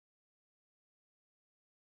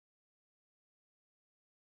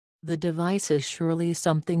The device is surely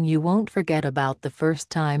something you won't forget about the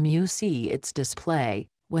first time you see its display,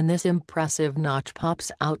 when this impressive notch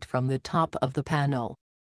pops out from the top of the panel.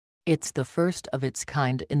 It's the first of its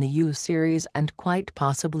kind in the U series and quite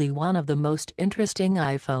possibly one of the most interesting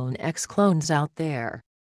iPhone X clones out there.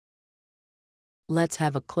 Let's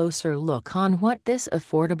have a closer look on what this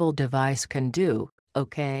affordable device can do,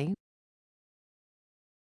 okay?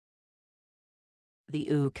 The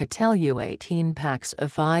Oukitel U18 packs a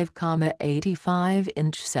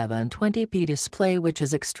 5,85-inch 720p display which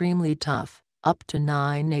is extremely tough, up to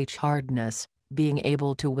 9H hardness, being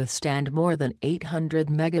able to withstand more than 800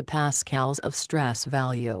 megapascals of stress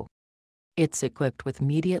value. It's equipped with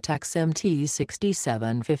MediaTek's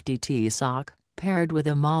MT6750T SoC, paired with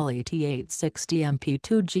a Mali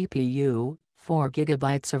T860MP2 GPU,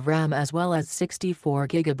 4GB of RAM as well as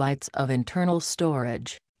 64GB of internal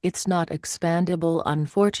storage. It's not expandable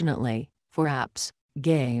unfortunately, for apps,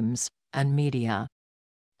 games, and media.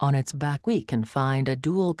 On its back we can find a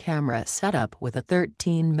dual camera setup with a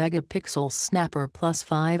 13-megapixel snapper plus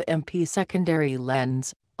 5MP secondary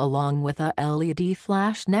lens, along with a LED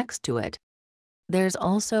flash next to it. There's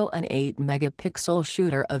also an 8-megapixel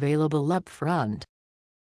shooter available up front.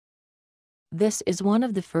 This is one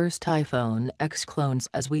of the first iPhone X clones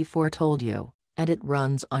as we foretold you, and it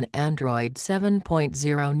runs on Android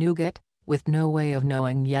 7.0 Nougat, with no way of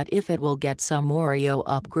knowing yet if it will get some Oreo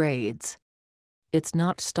upgrades. It's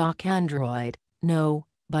not stock Android, no,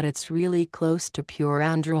 but it's really close to pure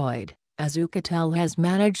Android, as Oukitel has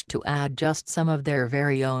managed to add just some of their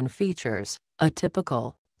very own features, a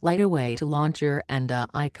typical, lightweight launcher and a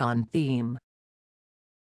icon theme.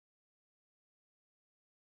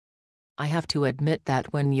 I have to admit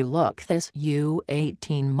that when you look this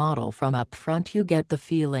U18 model from up front you get the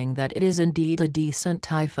feeling that it is indeed a decent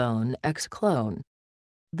iPhone X clone.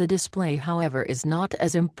 The display however is not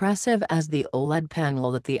as impressive as the OLED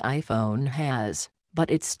panel that the iPhone has,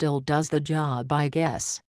 but it still does the job I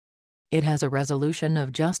guess. It has a resolution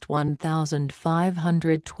of just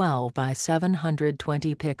 1512 by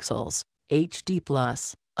 720 pixels,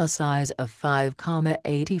 HD+, a size of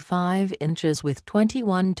 5,85 inches with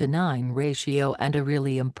 21:9 ratio and a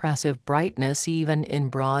really impressive brightness even in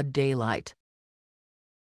broad daylight.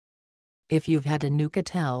 If you've had a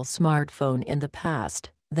Oukitel smartphone in the past,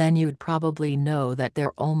 then you'd probably know that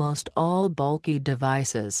they're almost all bulky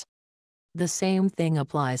devices. The same thing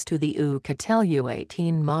applies to the Oukitel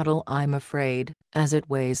U18 model I'm afraid, as it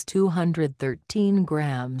weighs 213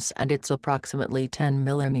 grams and it's approximately 10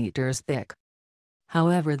 millimeters thick.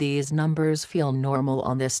 However, these numbers feel normal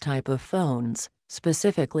on this type of phones,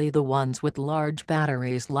 specifically the ones with large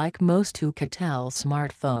batteries like most Oukitel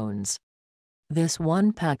smartphones. This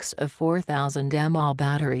one packs a 4000 mAh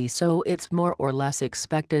battery, so it's more or less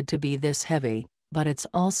expected to be this heavy, but it's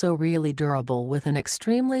also really durable with an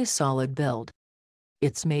extremely solid build.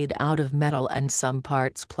 It's made out of metal and some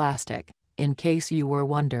parts plastic, in case you were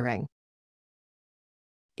wondering.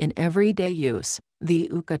 In everyday use, the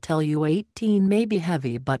Oukitel U18 may be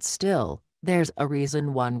heavy but still, there's a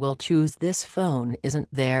reason one will choose this phone, isn't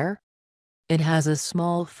there? It has a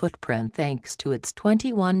small footprint thanks to its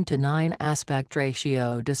 21:9 aspect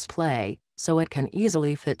ratio display, so it can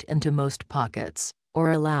easily fit into most pockets,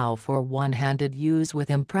 or allow for one-handed use with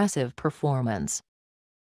impressive performance.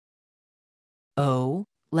 Oh,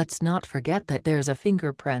 let's not forget that there's a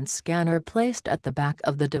fingerprint scanner placed at the back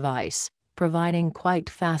of the device, providing quite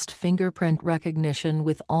fast fingerprint recognition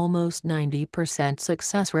with almost 90%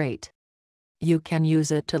 success rate. You can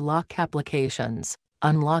use it to lock applications,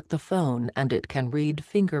 unlock the phone, and it can read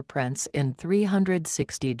fingerprints in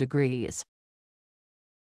 360 degrees.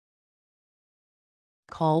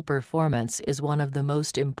 Call performance is one of the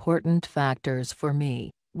most important factors for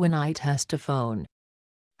me when I test a phone.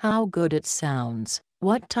 How good it sounds,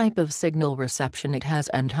 what type of signal reception it has,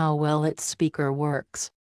 and how well its speaker works.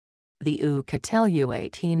 The Oukitel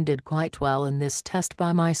U18 did quite well in this test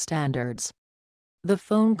by my standards. The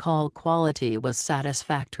phone call quality was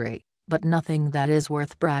satisfactory, but nothing that is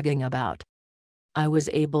worth bragging about. I was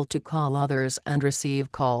able to call others and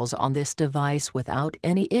receive calls on this device without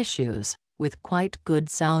any issues, with quite good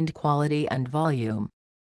sound quality and volume.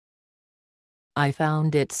 I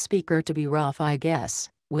found its speaker to be rough, I guess,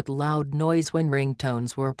 with loud noise when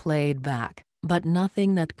ringtones were played back, but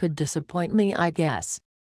nothing that could disappoint me, I guess.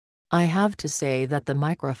 I have to say that the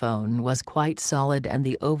microphone was quite solid and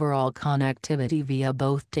the overall connectivity via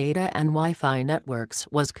both data and Wi-Fi networks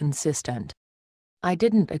was consistent. I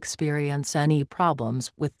didn't experience any problems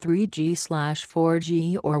with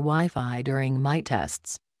 3G/4G or Wi-Fi during my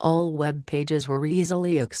tests, All web pages were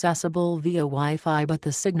easily accessible via Wi-Fi, but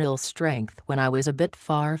the signal strength when I was a bit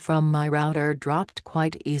far from my router dropped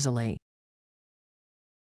quite easily.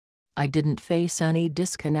 I didn't face any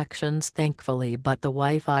disconnections thankfully, but the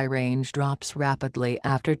Wi-Fi range drops rapidly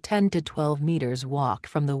after 10 to 12 meters walk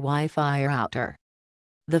from the Wi-Fi router.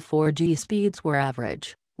 The 4G speeds were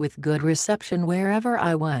average, with good reception wherever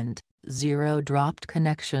I went, 0 dropped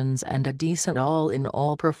connections and a decent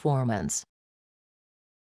all-in-all performance.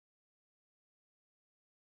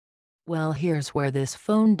 Well, here's where this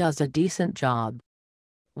phone does a decent job.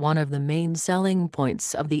 One of the main selling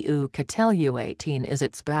points of the Oukitel U18 is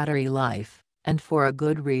its battery life, and for a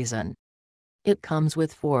good reason. It comes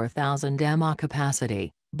with 4000 mAh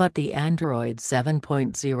capacity, but the Android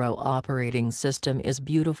 7.0 operating system is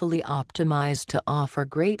beautifully optimized to offer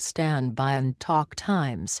great standby and talk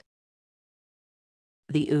times.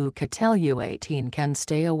 The Oukitel U18 can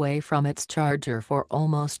stay away from its charger for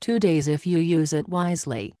almost 2 days if you use it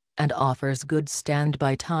wisely, and offers good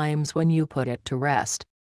standby times when you put it to rest.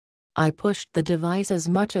 I pushed the device as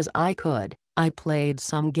much as I could. I played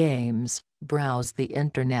some games, browsed the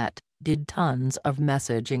internet, did tons of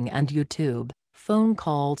messaging and YouTube, phone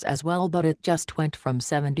calls as well, but it just went from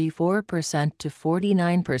 74% to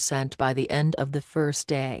 49% by the end of the first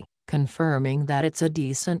day, confirming that it's a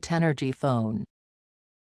decent energy phone.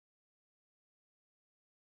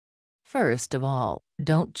 First of all,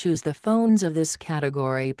 don't choose the phones of this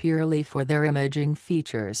category purely for their imaging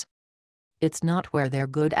features. It's not where they're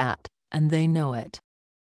good at, and they know it.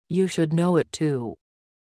 You should know it too.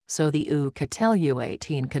 So the Oukitel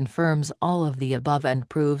U18 confirms all of the above and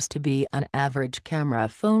proves to be an average camera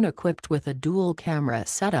phone equipped with a dual camera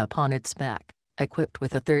setup on its back, equipped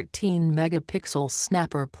with a 13-megapixel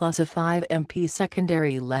snapper plus a 5MP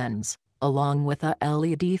secondary lens, along with a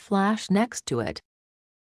LED flash next to it.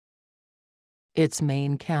 Its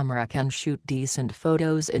main camera can shoot decent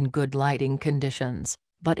photos in good lighting conditions,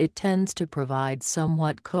 but it tends to provide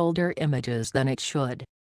somewhat colder images than it should.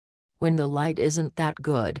 When the light isn't that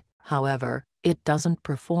good, however, it doesn't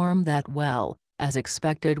perform that well, as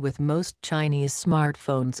expected with most Chinese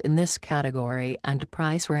smartphones in this category and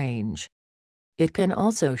price range. It can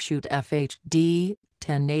also shoot FHD,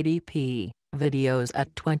 1080p, videos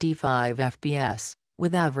at 25 fps,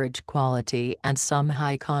 with average quality and some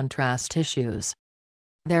high contrast issues.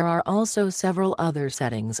 There are also several other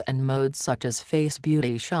settings and modes such as Face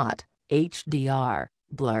Beauty Shot, HDR,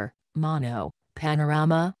 Blur, Mono,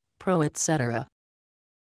 Panorama, Pro etc.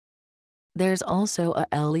 There's also a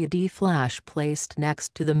LED flash placed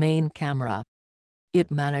next to the main camera. It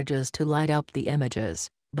manages to light up the images,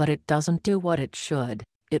 but it doesn't do what it should.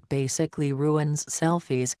 It basically ruins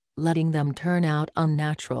selfies, letting them turn out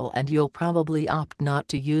unnatural, and you'll probably opt not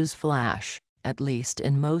to use flash, at least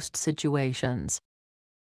in most situations.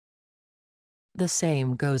 The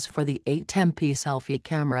same goes for the 8MP selfie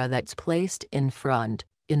camera that's placed in front,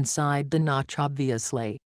 inside the notch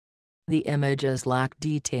obviously. The images lack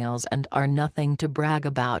details and are nothing to brag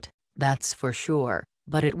about, that's for sure,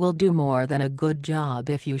 but it will do more than a good job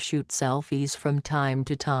if you shoot selfies from time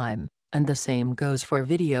to time, and the same goes for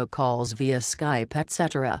video calls via Skype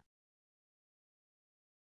etc.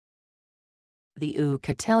 The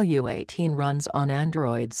Oukitel U18 runs on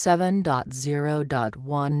Android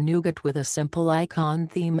 7.0.1 Nougat with a simple icon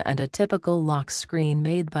theme and a typical lock screen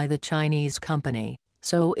made by the Chinese company,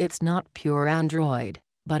 so it's not pure Android,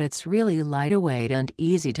 but it's really lightweight and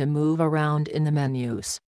easy to move around in the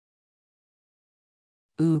menus.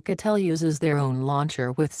 Oukitel uses their own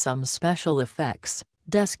launcher with some special effects,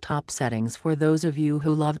 desktop settings for those of you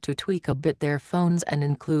who love to tweak a bit their phones, and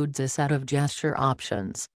includes a set of gesture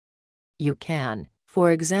options. You can,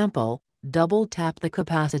 for example, double-tap the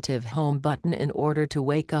capacitive home button in order to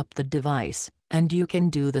wake up the device, and you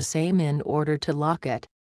can do the same in order to lock it.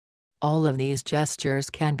 All of these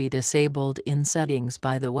gestures can be disabled in settings,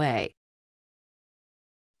 by the way.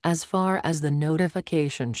 As far as the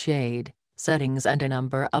notification shade, settings and a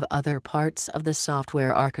number of other parts of the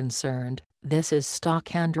software are concerned, this is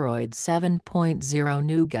stock Android 7.0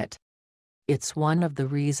 Nougat. It's one of the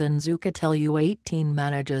reasons Oukitel U18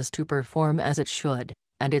 manages to perform as it should,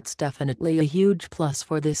 and it's definitely a huge plus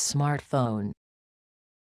for this smartphone.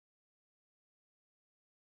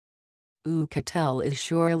 Oukitel is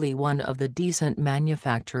surely one of the decent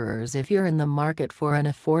manufacturers if you're in the market for an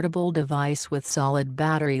affordable device with solid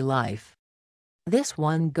battery life. This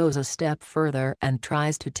one goes a step further and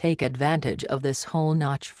tries to take advantage of this whole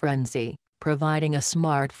notch frenzy, providing a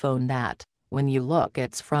smartphone that, when you look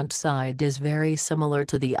its front side, is very similar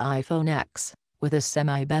to the iPhone X, with a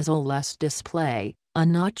semi-bezel-less display, a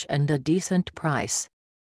notch and a decent price.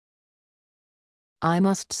 I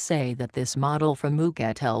must say that this model from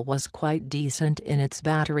Oukitel was quite decent in its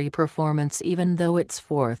battery performance, even though its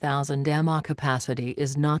 4000 mAh capacity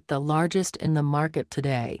is not the largest in the market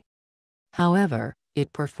today. However,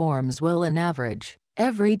 it performs well in average,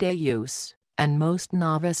 everyday use, and most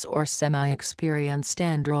novice or semi-experienced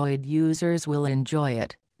Android users will enjoy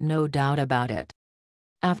it, no doubt about it.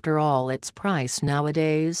 After all, its price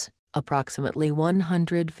nowadays, approximately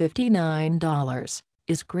 $159,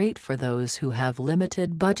 is great for those who have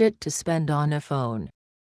limited budget to spend on a phone.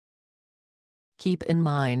 Keep in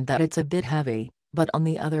mind that it's a bit heavy, but on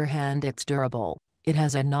the other hand it's durable. It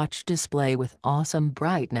has a notch display with awesome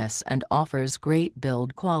brightness and offers great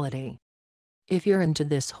build quality. If you're into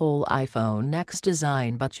this whole iPhone X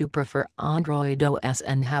design but you prefer Android OS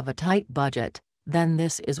and have a tight budget, then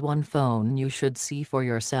this is one phone you should see for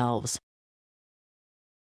yourselves.